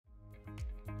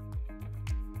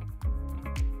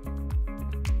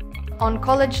On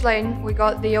College Lane, we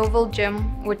got the Oval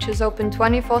Gym, which is open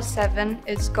 24/7.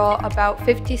 It's got about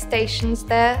 50 stations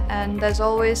there, and there's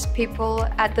always people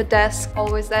at the desk,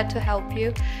 always there to help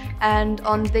you. And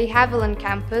on the Haviland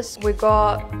campus, we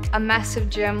got a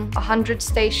massive gym, 100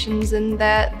 stations in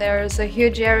there. There's a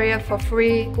huge area for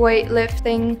free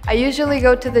weightlifting. I usually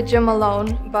go to the gym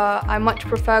alone, but I much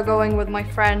prefer going with my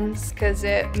friends because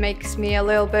it makes me a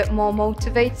little bit more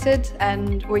motivated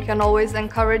and we can always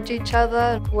encourage each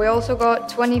other. We also got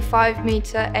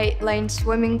 25-meter 8-lane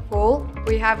swimming pool.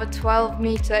 We have a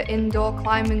 12-meter indoor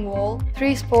climbing wall,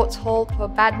 3 sports hall for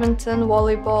badminton,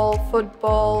 volleyball,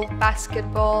 football,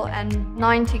 basketball, and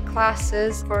 90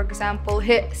 classes, for example,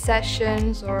 HIIT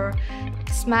sessions or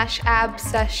smash abs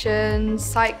sessions,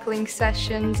 cycling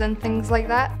sessions and things like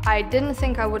that. I didn't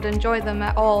think I would enjoy them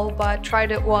at all, but I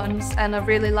tried it once and I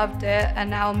really loved it, and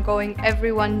now I'm going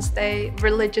every Wednesday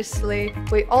religiously.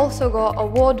 We also got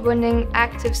award-winning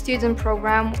active student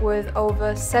program with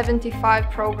over 75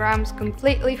 programs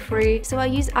completely free. So I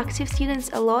use active students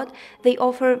a lot. They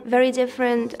offer very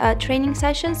different training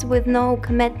sessions with no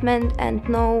commitment and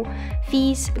no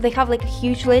fees. They have like a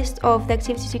huge list of the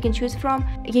activities you can choose from.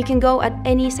 You can go at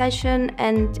any session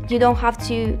and you don't have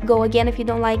to go again if you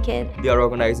don't like it. They are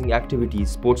organizing activities,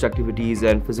 sports activities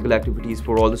and physical activities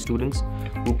for all the students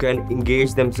who can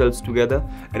engage themselves together.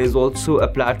 And is also a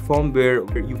platform where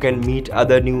you can meet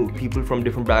other new people from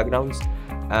different backgrounds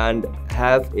and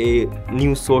have a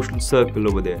new social circle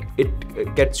over there.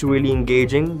 It gets really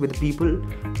engaging with people,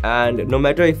 and no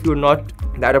matter if you're not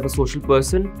that of a social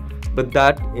person, but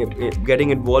that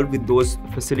getting involved with those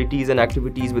facilities and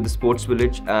activities with the sports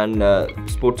village and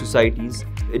sports societies,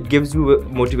 it gives you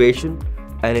motivation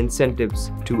and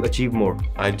incentives to achieve more.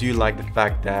 I do like the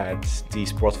fact that the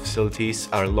sports facilities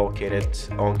are located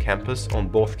on campus, on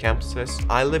both campuses.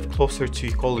 I live closer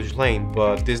to College Lane,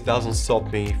 but this doesn't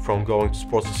stop me from going to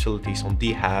sports facilities on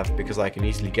DHAV because I can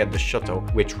easily get the shuttle,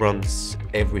 which runs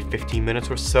every 15 minutes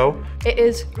or so. It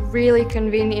is really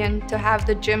convenient to have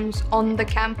the gyms on the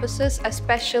campuses,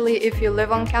 especially if you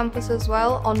live on campus as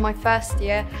well. On my first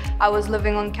year, I was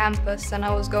living on campus and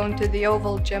I was going to the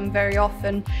Oval Gym very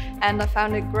often, and I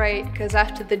found it great because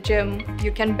after the gym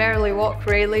you can barely walk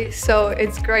really, so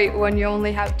it's great when you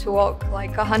only have to walk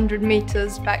like 100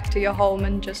 meters back to your home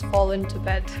and just fall into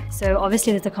bed. So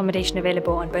obviously there's accommodation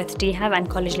available on both DHAV and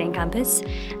College Lane campus,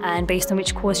 and based on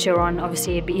which course you're on,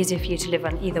 obviously it'd be easier for you to live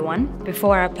on either one.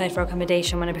 Before I applied for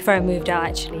accommodation, before I moved out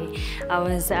actually, I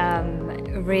was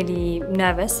really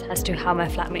nervous as to how my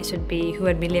flatmates would be, who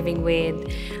I'd be living with,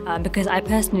 because I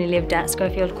personally lived at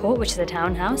Schofield Court, which is a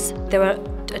townhouse. There were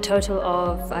a total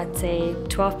of, I'd say,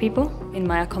 12 people in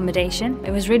my accommodation.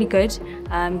 It was really good,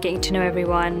 getting to know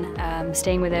everyone,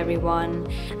 staying with everyone,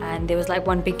 and there was like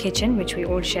one big kitchen which we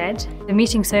all shared.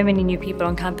 Meeting so many new people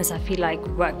on campus, I feel like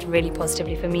worked really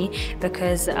positively for me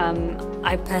because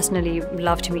I personally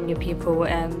love to meet new people.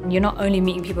 You're not only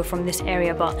meeting people from this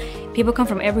area, but people come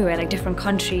from everywhere, like different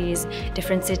countries,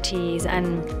 different cities,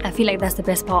 and I feel like that's the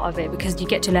best part of it because you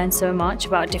get to learn so much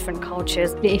about different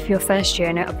cultures. If you're first year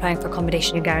and applying for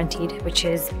accommodation, you're guaranteed, which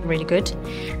is really good.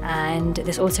 And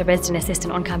there's also a resident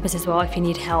assistant on campus as well if you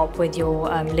need help with your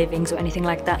livings or anything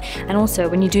like that. And also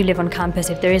when you do live on campus,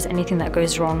 if there is anything that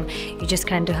goes wrong, you just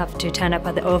kind of have to turn up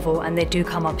at the Oval and they do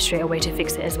come up straight away to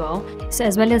fix it as well. So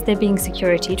as well as there being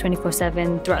security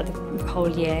 24/7 throughout the whole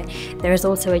year, there is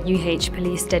also a UH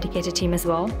police dedicated team as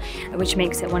well, which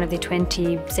makes it one of the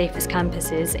 20 safest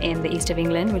campuses in the east of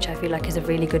England, which I feel like is a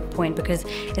really good point because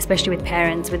especially with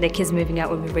parents with their kids moving out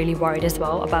would be really worried as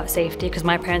well about safety, because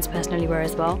my parents personally were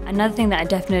as well. Another thing that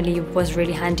definitely was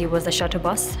really handy was the shuttle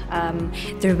bus,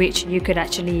 through which you could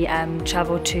actually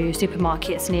travel to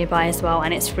supermarkets nearby as well,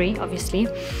 and it's free obviously.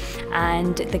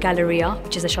 And the Galleria,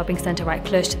 which is a shopping centre right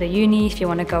close to the uni, if you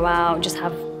want to go out, just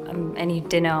have any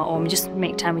dinner or just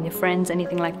make time with your friends,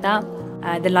 anything like that.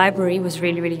 The library was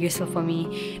really useful for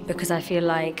me because I feel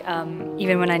like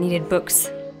even when I needed books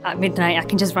at midnight, I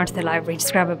can just run to the library,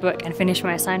 just grab a book and finish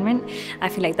my assignment. I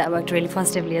feel like that worked really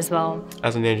positively as well.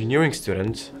 As an engineering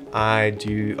student, I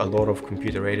do a lot of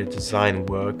computer-aided design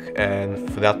work,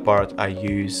 and for that part I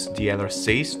use the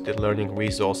LRCs, the Learning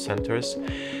Resource Centers.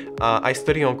 I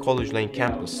study on College Lane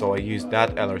campus, so I use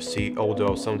that LRC,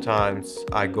 although sometimes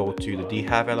I go to the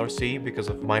DHAV LRC because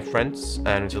of my friends,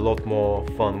 and it's a lot more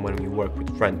fun when we work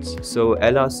with friends. So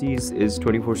LRCs is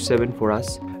 24/7 for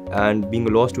us, and being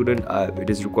a law student, it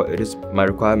is my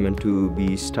requirement to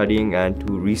be studying and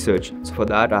to research. So for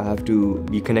that I have to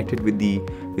be connected with the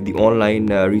online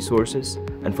resources,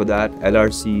 and for that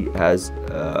LRC has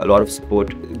a lot of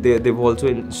support. They've also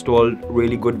installed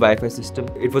really good Wi-Fi system.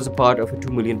 It was a part of a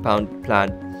 £2 million plan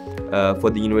for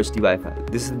the university Wi-Fi.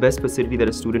 This is the best facility that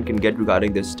a student can get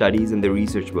regarding their studies and their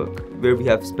research work, where we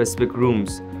have specific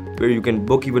rooms where you can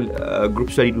book even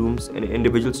group study rooms and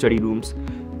individual study rooms.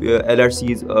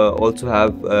 LRCs also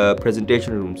have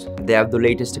presentation rooms. They have the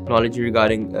latest technology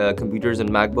regarding computers and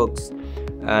MacBooks,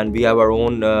 and we have our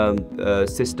own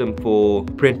system for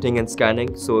printing and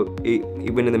scanning. So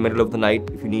even in the middle of the night,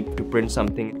 if you need to print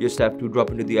something, you just have to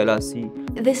drop into the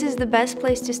LRC. This is the best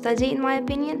place to study, in my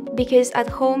opinion, because at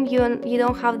home you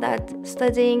don't have that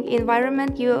studying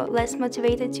environment. You're less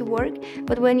motivated to work,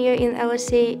 but when you're in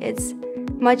LRC, it's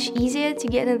much easier to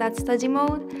get in that study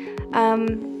mode.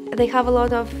 They have a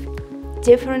lot of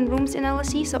different rooms in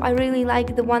LSE, so I really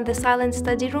like the silent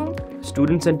study room.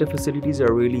 Student center facilities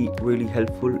are really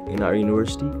helpful in our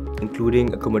university,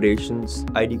 including accommodations,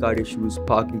 ID card issues,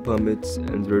 parking permits,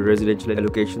 and residential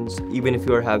allocations. Even if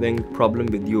you are having problem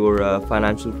with your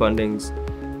financial fundings,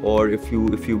 or if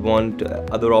you want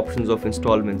other options of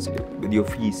installments with your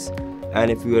fees, and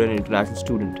if you are an international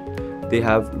student, they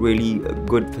have really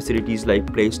good facilities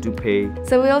like Place to Pay.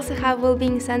 So we also have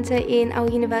Wellbeing Center in our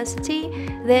university.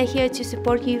 They're here to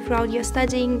support you throughout your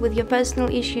studying with your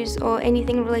personal issues or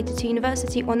anything related to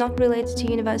university or not related to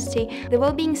university. The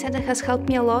Wellbeing Center has helped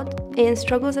me a lot in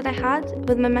struggles that I had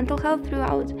with my mental health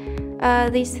throughout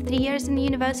these 3 years in the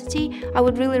university. I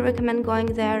would really recommend going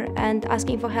there and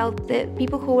asking for help. The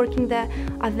people who are working there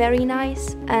are very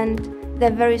nice and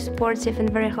they're very supportive and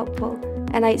very helpful.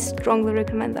 And I strongly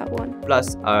recommend that one.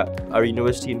 Plus, our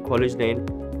university in College Lane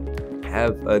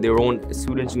have their own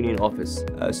Students' Union office.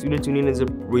 Students' Union is a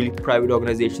really private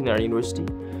organization in our university,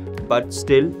 but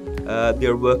still they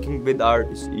are working with our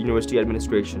university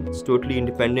administration. It's totally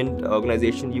independent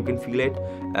organization, you can feel it.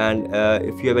 And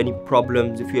if you have any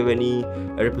problems, if you have any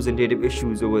representative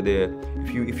issues over there,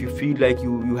 if you feel like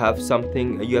you have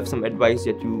something, you have some advice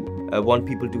that you want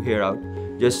people to hear out,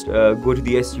 just go to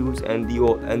the SUs and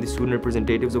the student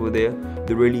representatives over there.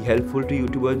 They're really helpful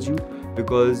towards you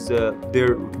because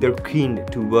they're keen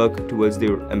to work towards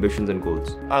their ambitions and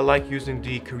goals. I like using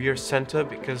the career center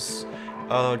because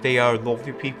they are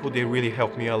lovely people. They really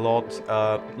helped me a lot.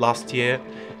 Last year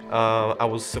I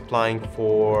was applying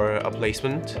for a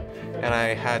placement and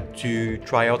I had to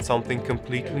try out something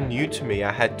completely new to me.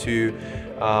 I had to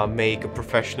make a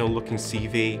professional looking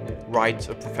CV, write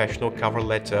a professional cover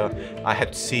letter. I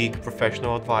had to seek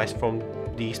professional advice from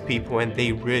these people and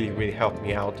they really helped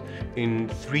me out. In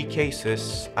 3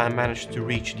 cases I managed to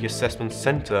reach the assessment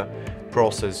center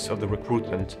process of the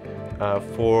recruitment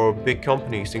for big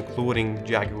companies including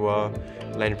Jaguar,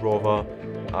 Land Rover,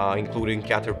 including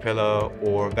Caterpillar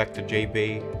or Vector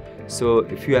JB. So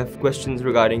if you have questions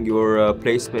regarding your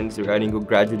placements, regarding your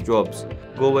graduate jobs,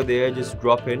 go over there, just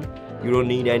drop in. You don't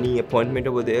need any appointment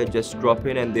over there, just drop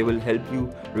in and they will help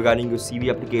you regarding your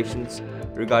CV applications,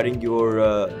 regarding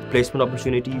your placement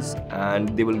opportunities, and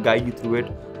they will guide you through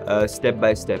it step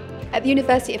by step. At the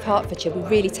University of Hertfordshire, we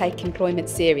really take employment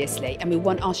seriously and we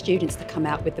want our students to come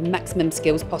out with the maximum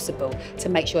skills possible to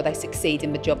make sure they succeed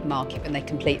in the job market when they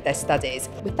complete their studies.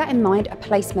 With that in mind, a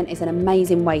placement is an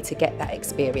amazing way to get that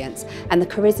experience and the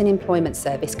Careers and Employment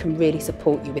Service can really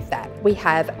support you with that. We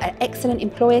have an excellent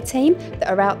employer team that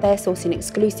are out there sourcing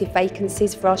exclusive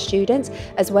vacancies for our students,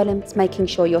 as well as making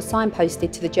sure you're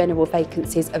signposted to the general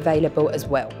vacancies available as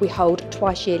well. We hold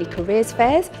twice yearly careers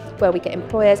fairs where we get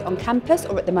employers on campus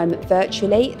or at the moment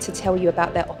virtually to tell you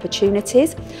about their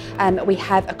opportunities. We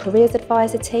have a careers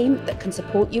advisor team that can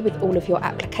support you with all of your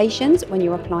applications when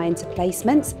you're applying to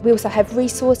placements. We also have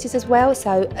resources as well,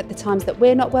 so at the times that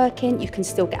we're not working you can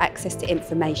still get access to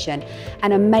information.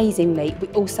 And amazingly, we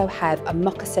also have a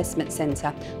mock assessment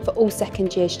centre for all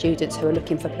second year students who are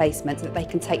looking for placements that they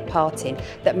can take part in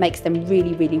that makes them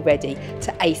really ready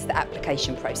to ace the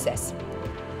application process.